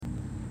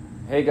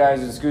Hey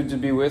guys, it's good to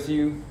be with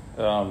you.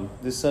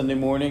 This Sunday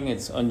morning,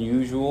 it's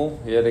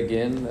unusual yet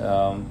again.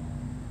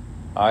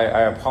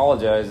 I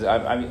apologize.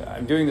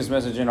 I'm doing this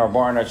message in our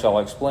barn, I shall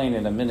explain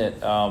in a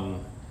minute. I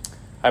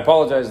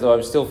apologize, though.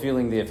 I'm still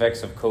feeling the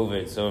effects of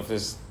COVID, so if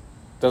this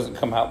doesn't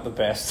come out the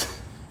best,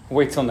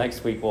 wait till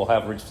next week. We'll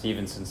have Rich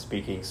Stevenson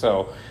speaking.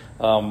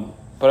 But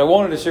I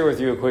wanted to share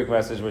with you a quick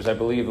message, which I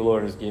believe the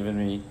Lord has given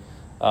me.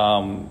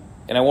 And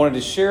I wanted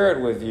to share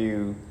it with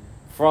you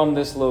from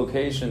this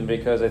location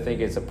because I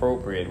think it's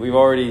appropriate. We've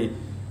already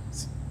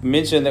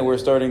mentioned that we're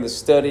starting the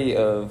study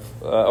of,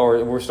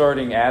 or we're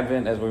starting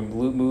Advent as we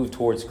move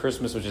towards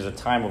Christmas, which is a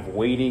time of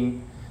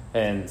waiting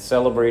and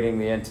celebrating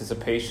the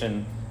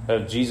anticipation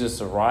of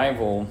Jesus'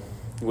 arrival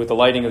with the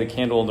lighting of the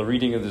candle and the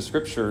reading of the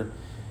scripture.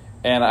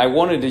 And I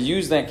wanted to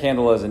use that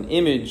candle as an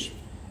image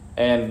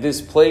and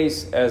this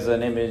place as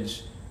an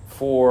image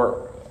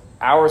for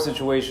our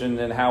situation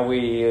and how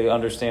we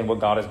understand what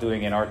God is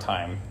doing in our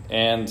time.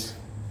 And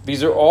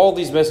all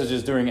these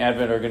messages during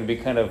Advent are going to be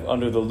kind of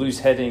under the loose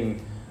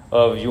heading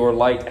of your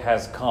light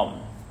has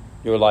come.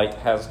 Your light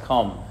has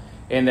come.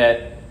 And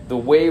that the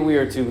way we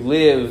are to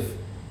live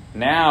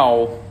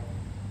now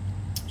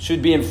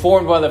should be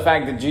informed by the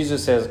fact that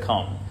Jesus has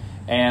come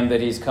and that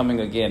he's coming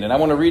again. And I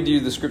want to read to you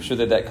the scripture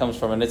that comes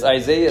from. And it's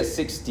Isaiah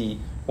 60,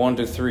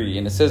 1-3.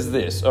 And it says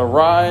this: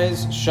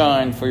 "Arise,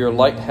 shine, for your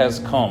light has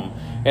come,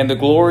 and the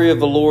glory of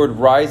the Lord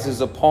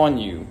rises upon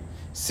you.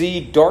 See,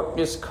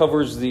 darkness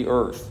covers the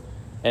earth,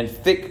 and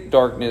thick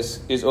darkness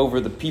is over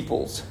the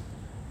peoples.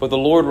 But the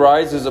Lord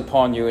rises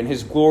upon you, and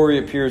his glory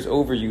appears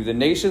over you. The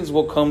nations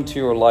will come to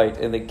your light,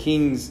 and the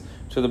kings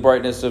to the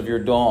brightness of your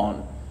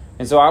dawn."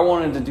 And so I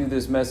wanted to do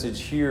this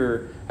message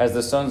here as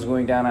the sun's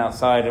going down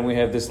outside, and we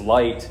have this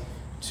light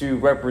to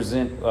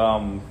represent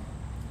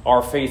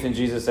our faith in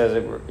Jesus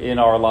as in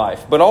our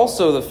life. But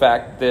also the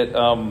fact that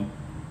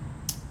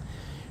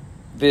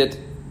that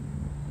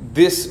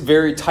this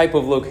very type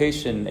of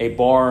location, a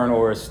barn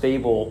or a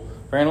stable,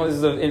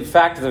 is in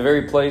fact the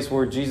very place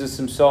where Jesus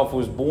himself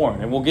was born,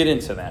 and we'll get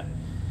into that.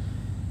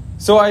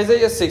 So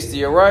Isaiah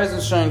 60, "Arise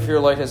and shine, for your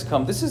light has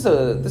come." This is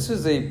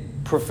a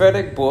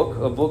prophetic book.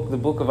 The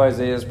book of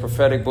Isaiah is a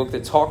prophetic book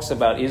that talks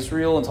about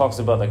Israel and talks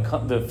about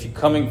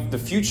the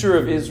future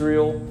of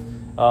Israel,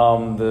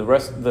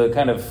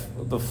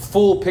 the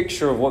full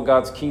picture of what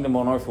God's kingdom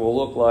on earth will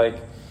look like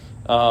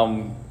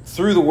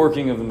through the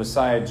working of the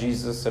Messiah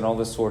Jesus and all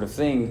this sort of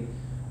thing,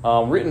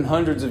 written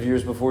hundreds of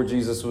years before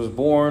Jesus was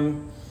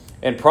born,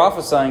 and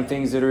prophesying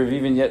things that are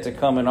even yet to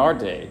come in our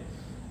day.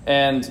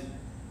 And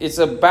it's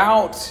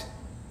about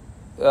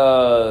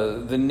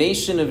the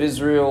nation of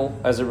Israel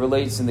as it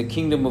relates in the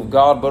kingdom of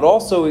God, but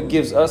also it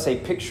gives us a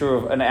picture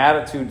of an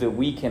attitude that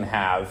we can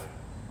have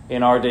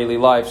in our daily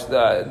lives.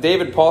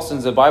 David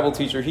Paulson's a Bible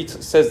teacher. He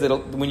says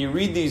that when you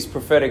read these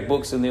prophetic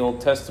books in the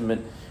Old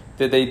Testament,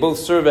 that they both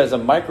serve as a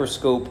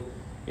microscope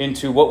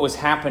into what was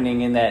happening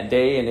in that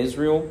day in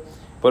Israel,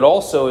 but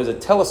also as a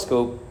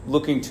telescope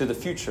looking to the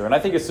future. And I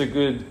think it's a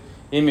good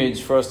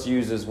image for us to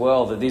use as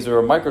well, that these are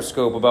a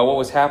microscope about what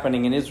was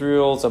happening in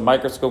Israel. It's a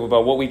microscope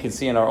about what we can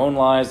see in our own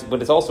lives,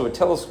 but it's also a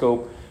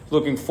telescope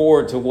looking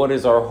forward to what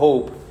is our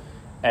hope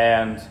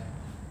and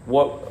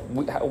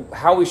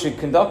how we should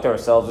conduct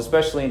ourselves,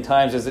 especially in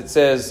times, as it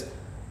says,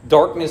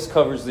 darkness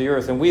covers the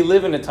earth. And we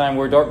live in a time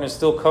where darkness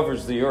still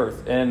covers the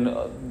earth, and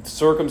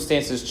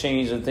circumstances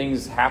change and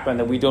things happen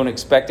that we don't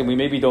expect and we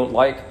maybe don't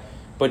like.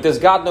 But does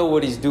God know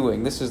what he's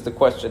doing? This is the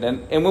question.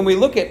 And when we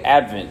look at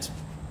Advent,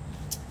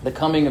 the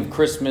coming of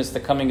Christmas, the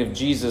coming of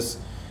Jesus,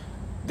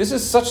 this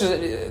is such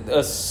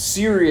a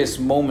serious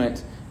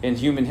moment in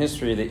human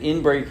history, the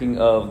inbreaking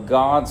of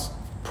God's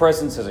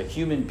presence as a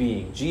human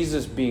being,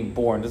 Jesus being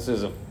born. This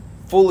is a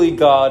fully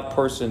God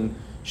person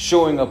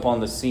showing up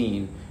on the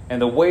scene.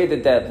 And the way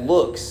that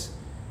looks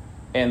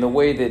and the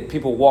way that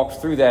people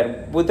walk through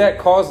that, would that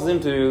cause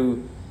them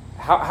to,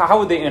 how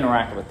would they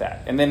interact with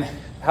that? And then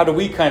how do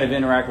we kind of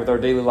interact with our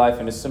daily life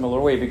in a similar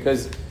way?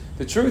 Because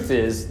the truth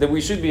is that we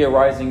should be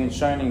arising and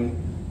shining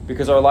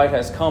because our light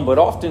has come. But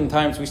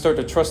oftentimes we start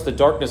to trust the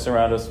darkness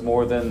around us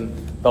more than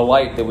the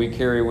light that we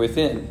carry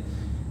within.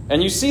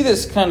 And you see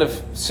this kind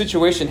of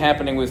situation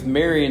happening with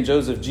Mary and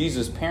Joseph,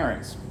 Jesus'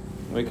 parents,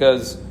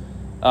 because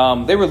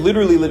they were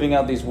literally living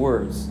out these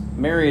words.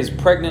 Mary is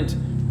pregnant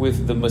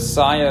with the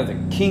Messiah, the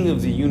King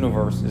of the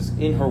universe, is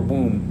in her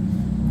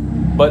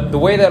womb. But the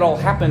way that all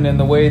happened and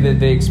the way that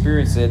they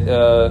experienced it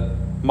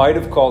might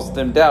have caused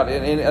them doubt.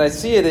 And I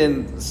see it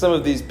in some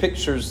of these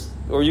pictures,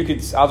 or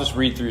I'll just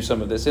read through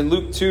some of this. In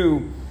Luke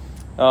 2,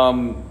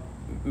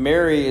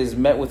 Mary is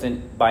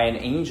met by an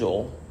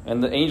angel,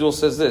 and the angel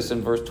says this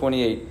in verse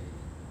 28.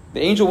 The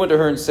angel went to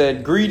her and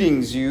said,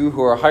 "Greetings, you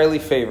who are highly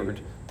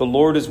favored. The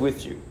Lord is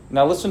with you."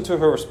 Now listen to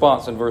her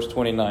response in verse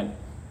 29.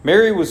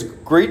 Mary was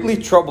greatly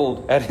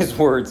troubled at his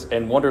words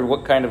and wondered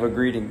what kind of a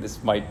greeting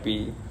this might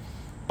be.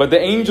 But the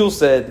angel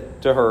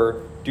said to her,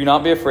 "Do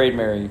not be afraid,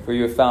 Mary, for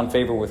you have found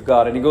favor with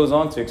God." And he goes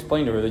on to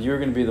explain to her that you're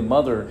going to be the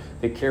mother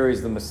that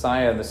carries the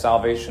Messiah and the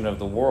salvation of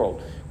the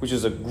world, which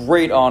is a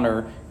great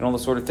honor and all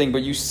this sort of thing.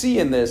 But you see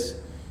in this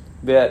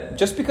that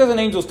just because an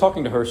angel's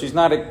talking to her, she's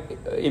not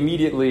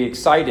immediately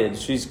excited.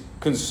 She's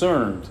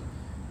concerned.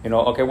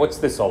 Okay, what's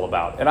this all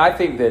about? And I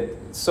think that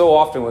so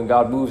often when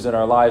God moves in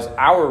our lives,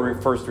 our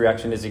first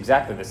reaction is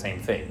exactly the same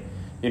thing.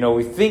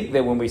 We think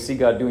that when we see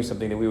God doing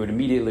something that we would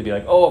immediately be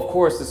like, oh, of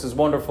course, this is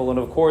wonderful, and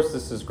of course,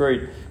 this is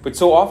great. But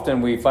so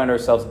often we find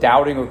ourselves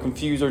doubting or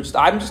confused, or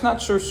I'm just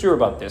not sure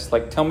about this.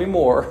 Like, tell me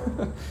more.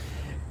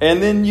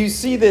 And then you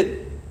see that,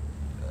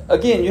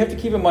 again, you have to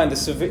keep in mind the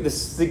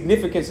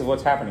significance of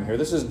what's happening here.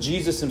 This is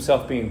Jesus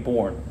himself being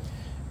born.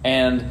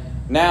 And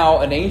now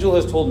an angel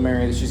has told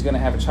Mary that she's going to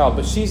have a child,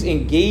 but she's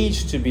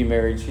engaged to be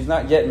married. She's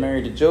not yet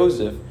married to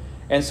Joseph.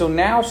 And so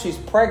now she's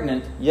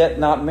pregnant, yet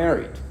not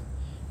married.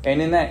 And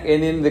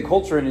in the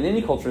culture, and in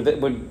any culture,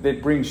 that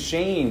brings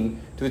shame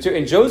to the two.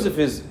 And Joseph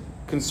is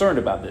concerned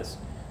about this.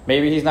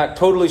 Maybe he's not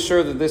totally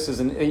sure that this is.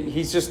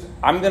 He's just,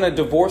 I'm going to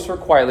divorce her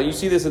quietly. You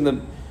see this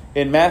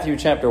in Matthew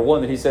chapter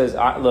 1 that he says,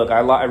 look,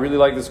 I really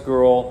like this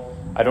girl.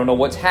 I don't know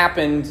what's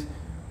happened,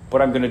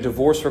 but I'm going to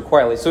divorce her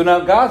quietly. So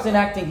now God's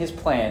enacting his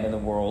plan in the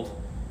world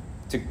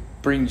to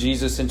bring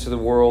Jesus into the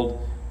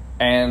world.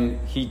 And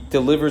he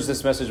delivers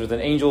this message with an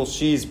angel.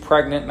 She's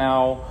pregnant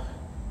now.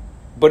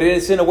 But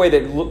it's in a way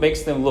that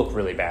makes them look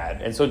really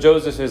bad. And so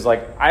Joseph is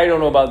like, I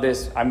don't know about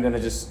this. I'm going to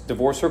just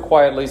divorce her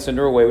quietly, send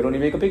her away. We don't need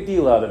to make a big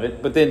deal out of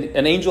it. But then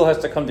an angel has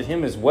to come to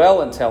him as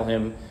well and tell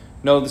him,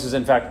 no, this is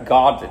in fact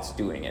God that's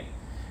doing it.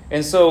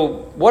 And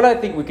so what I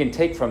think we can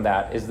take from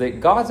that is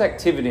that God's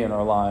activity in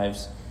our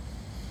lives,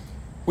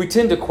 we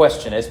tend to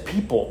question. As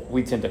people,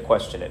 we tend to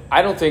question it.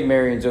 I don't think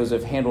Mary and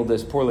Joseph handled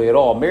this poorly at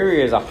all.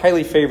 Mary is a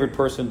highly favored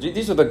person.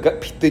 These are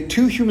the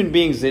two human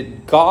beings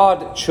that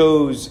God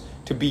chose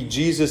to be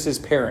Jesus'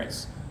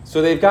 parents.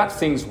 So they've got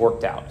things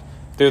worked out.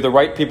 They're the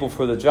right people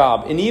for the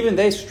job. And even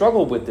they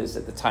struggled with this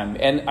at the time.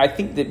 And I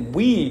think that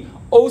we,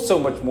 so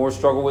much more,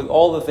 struggle with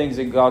all the things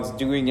that God's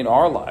doing in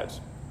our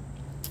lives.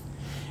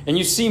 And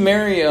you see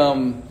Mary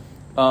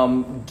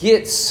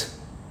gets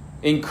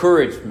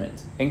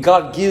encouragement. And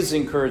God gives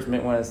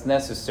encouragement when it's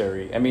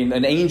necessary. I mean,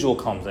 an angel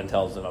comes and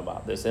tells them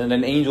about this. And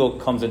an angel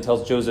comes and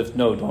tells Joseph,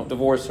 no, don't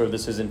divorce her.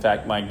 This is in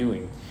fact my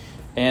doing.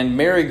 And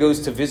Mary goes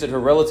to visit her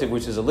relative,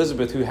 which is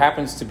Elizabeth, who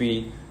happens to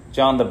be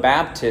John the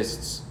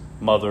Baptist's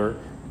mother,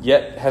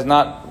 yet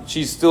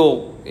she's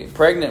still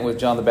pregnant with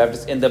John the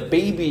Baptist. And the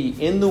baby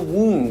in the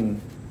womb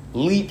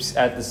leaps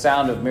at the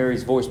sound of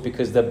Mary's voice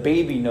because the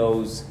baby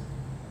knows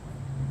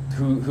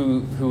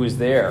who is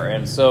there.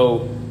 And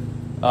so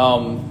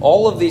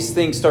all of these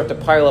things start to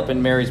pile up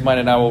in Mary's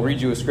mind, and I will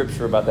read you a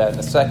scripture about that in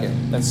a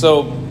second. And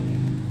so,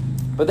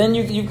 but then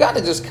you've got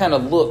to just kind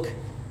of look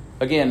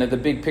again at the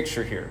big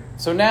picture here.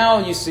 So now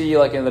you see,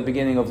 like in the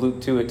beginning of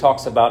Luke 2, it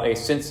talks about a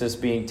census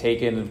being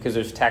taken because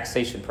there's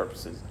taxation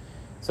purposes.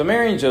 So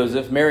Mary and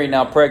Joseph, Mary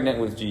now pregnant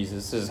with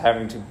Jesus, is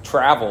having to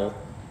travel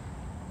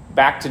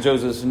back to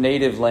Joseph's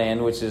native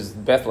land, which is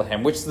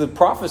Bethlehem, which the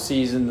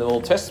prophecies in the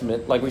Old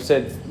Testament, like we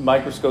said,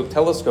 microscope,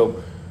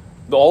 telescope,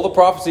 all the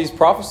prophecies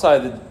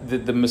prophesy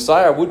that the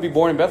Messiah would be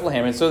born in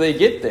Bethlehem. And so they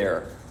get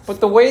there. But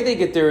the way they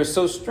get there is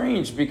so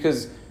strange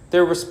because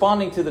they're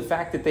responding to the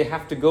fact that they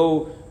have to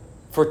go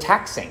for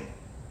taxing.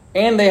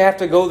 And they have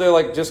to go there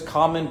like just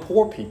common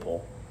poor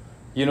people.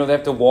 They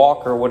have to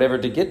walk or whatever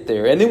to get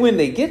there. And then when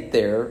they get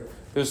there,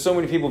 there's so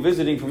many people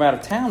visiting from out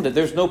of town that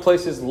there's no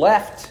places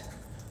left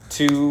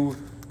to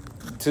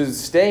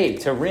stay,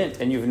 to rent.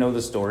 And you know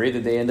the story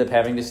that they end up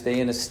having to stay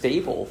in a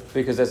stable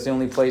because that's the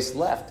only place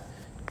left.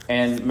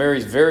 And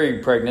Mary's very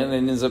pregnant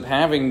and ends up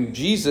having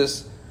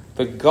Jesus.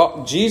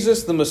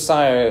 Jesus, the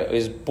Messiah,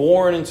 is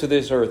born into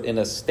this earth in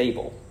a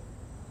stable.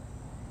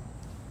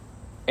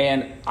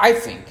 And I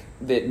think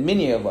that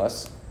many of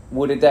us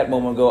would at that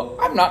moment go,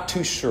 I'm not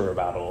too sure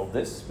about all of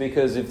this,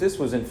 because if this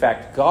was in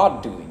fact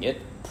God doing it,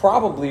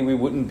 probably we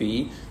wouldn't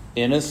be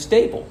in a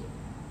stable.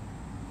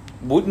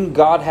 Wouldn't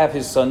God have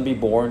his son be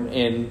born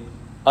in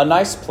a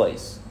nice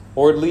place,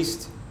 or at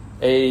least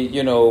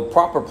a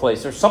proper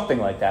place or something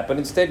like that? But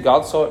instead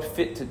God saw it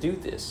fit to do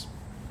this.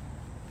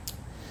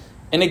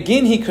 And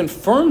again, he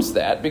confirms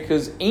that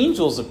because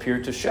angels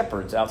appear to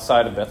shepherds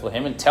outside of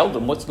Bethlehem and tell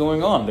them what's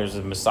going on. There's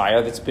a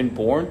Messiah that's been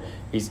born.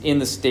 He's in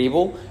the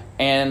stable.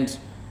 And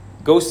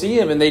go see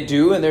him. And they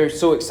do. And they're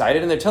so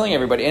excited. And they're telling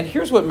everybody. And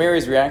here's what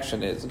Mary's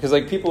reaction is. Because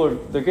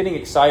they're getting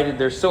excited.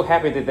 They're so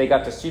happy that they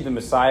got to see the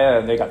Messiah.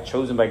 And they got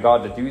chosen by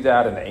God to do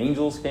that. And the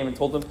angels came and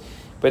told them.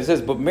 But it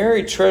says, but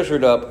Mary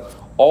treasured up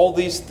all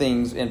these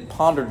things and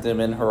pondered them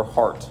in her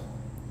heart.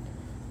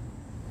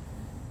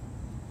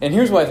 And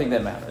here's why I think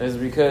that matters,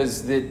 is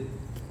because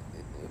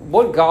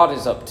what God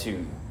is up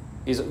to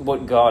is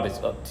what God is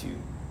up to.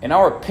 And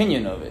our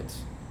opinion of it,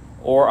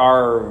 or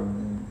our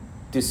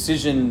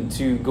decision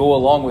to go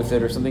along with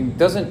it or something,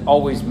 doesn't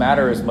always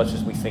matter as much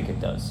as we think it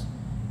does.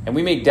 And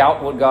we may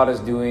doubt what God is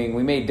doing.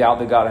 We may doubt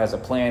that God has a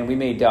plan. We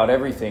may doubt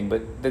everything.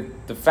 But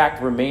the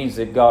fact remains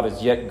that God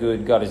is yet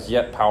good, God is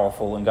yet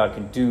powerful, and God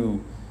can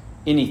do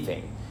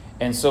anything.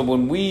 And so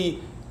when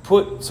we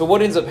so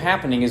what ends up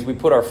happening is we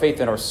put our faith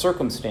in our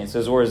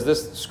circumstances, or as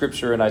this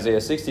scripture in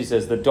Isaiah 60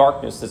 says, the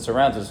darkness that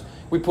surrounds us.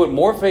 We put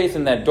more faith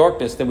in that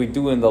darkness than we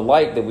do in the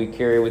light that we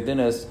carry within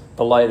us,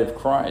 the light of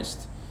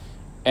Christ.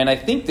 And I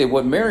think that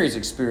what Mary's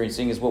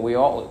experiencing is what we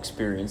all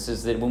experience,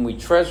 is that when we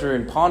treasure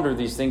and ponder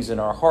these things in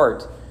our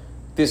heart,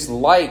 this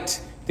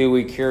light that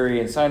we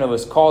carry inside of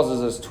us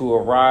causes us to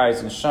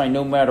arise and shine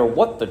no matter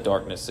what the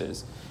darkness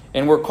is.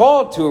 And we're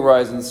called to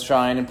arise and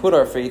shine and put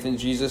our faith in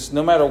Jesus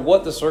no matter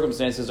what the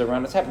circumstances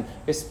around us happen,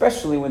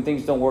 especially when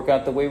things don't work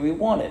out the way we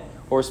want it,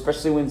 or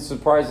especially when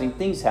surprising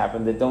things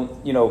happen that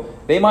don't,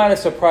 they might have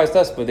surprised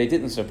us, but they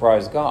didn't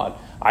surprise God.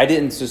 I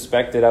didn't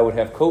suspect that I would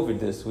have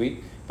COVID this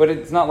week, but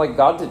it's not like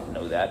God didn't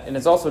know that. And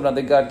it's also not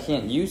that God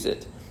can't use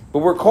it. But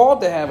we're called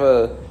to have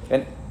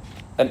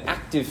an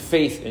active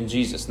faith in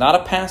Jesus, not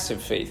a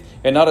passive faith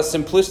and not a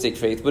simplistic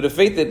faith, but a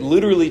faith that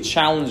literally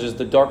challenges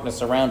the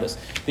darkness around us.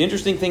 The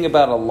interesting thing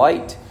about a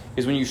light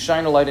is when you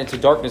shine a light into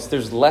darkness,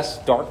 there's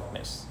less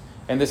darkness.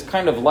 And this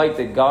kind of light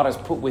that God has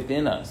put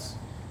within us,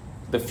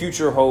 the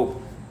future hope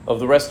of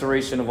the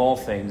restoration of all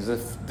things,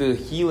 the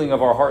healing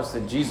of our hearts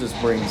that Jesus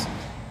brings,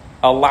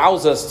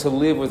 allows us to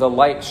live with a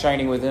light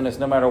shining within us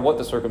no matter what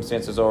the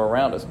circumstances are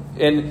around us.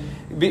 And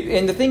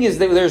the thing is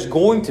that there's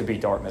going to be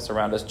darkness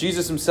around us.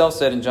 Jesus himself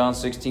said in John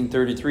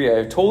 16:33, I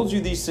have told you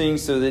these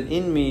things so that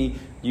in me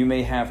you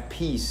may have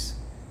peace.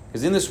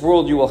 Because in this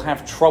world you will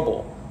have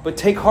trouble. But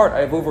take heart, I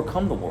have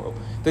overcome the world.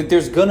 That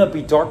there's going to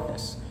be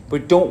darkness.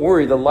 But don't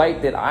worry, the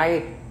light that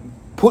I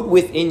put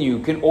within you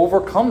can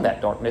overcome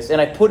that darkness.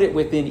 And I put it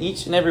within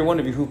each and every one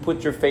of you who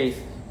put your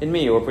faith in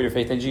me or put your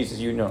faith in Jesus.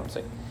 You know what I'm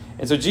saying.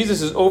 And so Jesus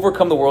has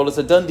overcome the world. It's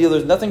a done deal.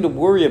 There's nothing to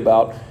worry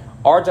about.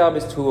 Our job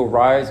is to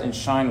arise and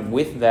shine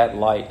with that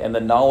light and the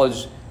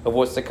knowledge of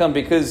what's to come,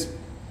 because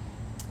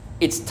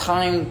it's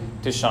time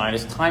to shine.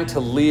 It's time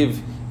to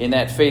live in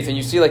that faith. And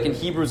you see, like in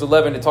Hebrews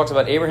 11, it talks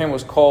about Abraham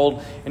was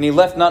called and he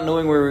left not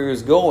knowing where he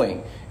was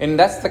going. And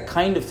that's the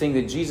kind of thing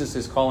that Jesus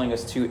is calling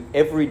us to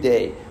every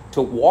day,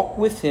 to walk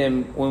with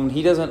him when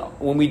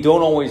we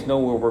don't always know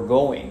where we're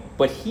going,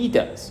 but he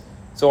does.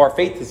 So our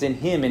faith is in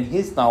him and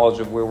his knowledge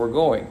of where we're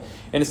going.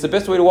 And it's the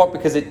best way to walk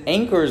because it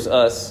anchors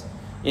us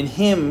in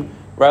him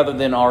rather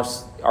than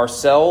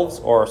ourselves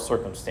or our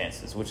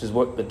circumstances, which is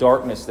what the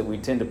darkness that we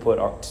tend to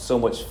put so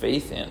much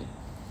faith in.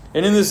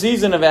 And in the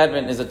season of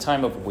Advent is a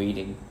time of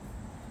waiting.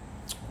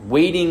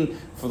 Waiting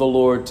for the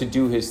Lord to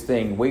do his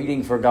thing.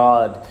 Waiting for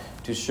God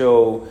to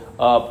show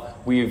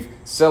up. We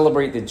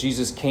celebrate that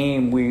Jesus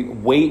came. We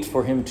wait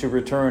for him to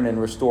return and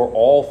restore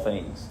all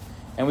things.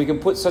 And we can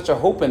put such a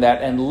hope in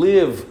that and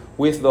live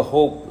with the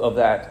hope of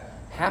that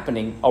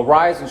happening.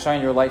 Arise and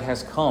shine, your light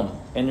has come,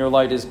 and your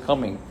light is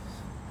coming.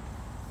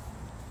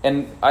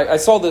 And I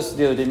saw this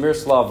the other day.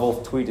 Miroslav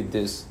Volf tweeted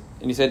this,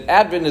 and he said,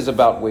 Advent is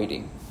about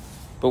waiting.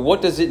 But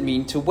what does it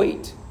mean to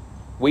wait?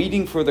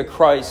 Waiting for the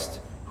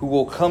Christ who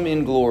will come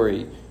in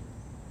glory,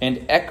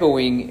 and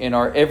echoing in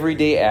our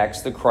everyday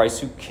acts the Christ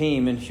who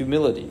came in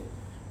humility.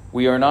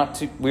 We are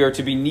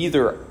to be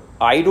neither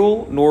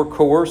idle nor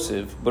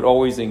coercive, but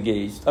always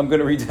engaged. I'm going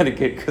to read that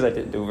again because I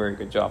didn't do a very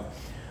good job.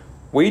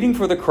 Waiting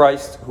for the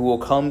Christ who will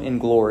come in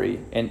glory,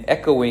 and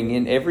echoing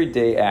in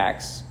everyday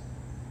acts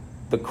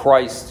the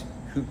Christ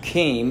who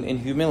came in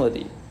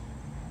humility.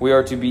 We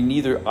are to be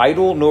neither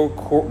idle nor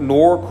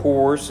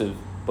coercive,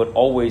 but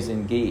always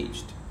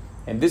engaged.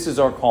 And this is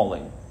our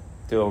calling,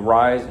 to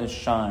arise and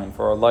shine,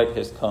 for our light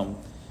has come.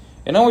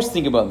 And I always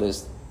think about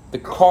this, the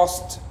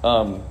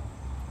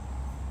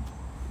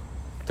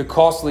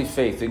costly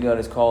faith that God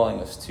is calling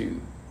us to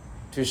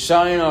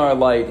shine our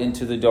light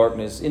into the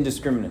darkness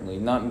indiscriminately,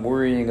 not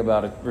worrying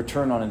about a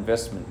return on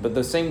investment, but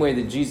the same way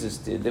that Jesus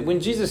did. That when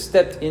Jesus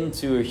stepped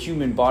into a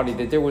human body,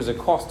 that there was a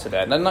cost to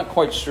that. And I'm not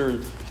quite sure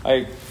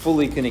I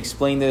fully can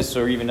explain this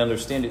or even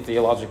understand it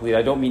theologically.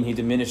 I don't mean he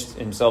diminished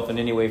himself in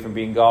any way from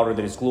being God, or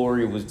that his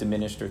glory was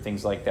diminished or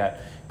things like that.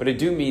 But I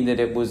do mean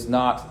that it was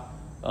not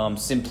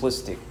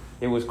simplistic.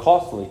 It was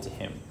costly to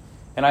him.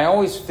 And I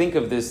always think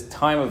of this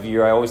time of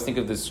year, I always think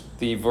of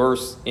the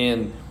verse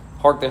in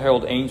Hark the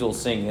Herald Angels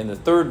Sing. In the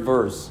third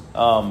verse,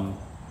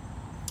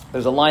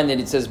 there's a line that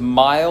it says,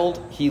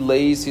 mild he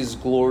lays his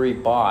glory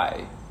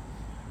by,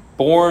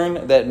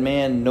 born that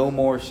man no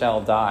more shall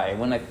die.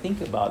 When I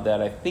think about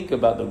that, I think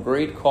about the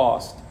great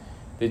cost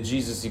that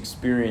Jesus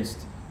experienced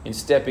in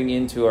stepping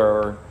into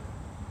our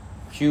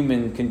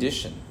human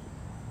condition.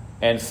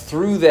 And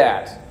through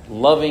that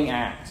loving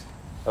act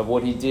of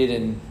what he did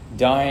in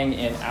dying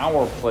in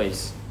our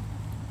place,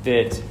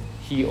 that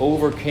he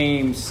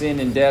overcame sin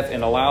and death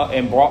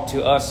and brought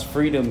to us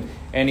freedom,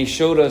 and he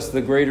showed us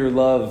the greater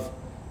love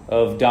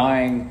of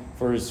dying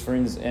for his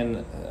friends.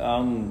 And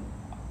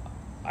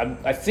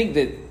I think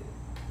that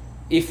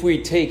if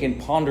we take and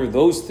ponder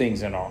those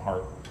things in our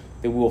heart,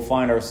 that we'll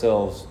find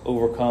ourselves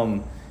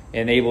overcome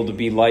and able to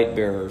be light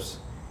bearers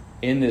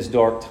in this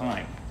dark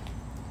time.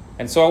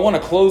 And so I want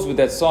to close with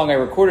that song. I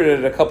recorded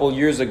it a couple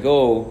years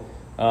ago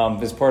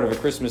as part of a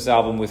Christmas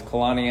album with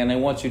Kalani, and I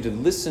want you to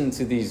listen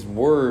to these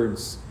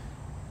words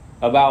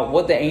about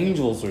what the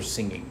angels are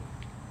singing.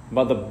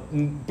 about the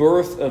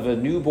birth of a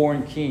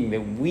newborn king,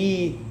 that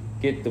we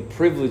get the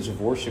privilege of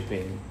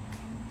worshiping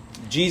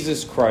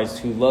Jesus Christ,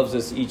 who loves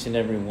us each and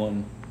every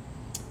one.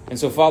 And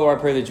so, Father, I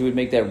pray that you would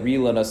make that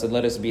real in us and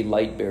let us be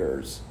light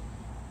bearers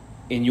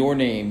in your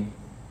name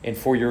and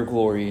for your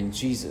glory. In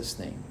Jesus'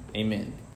 name, amen.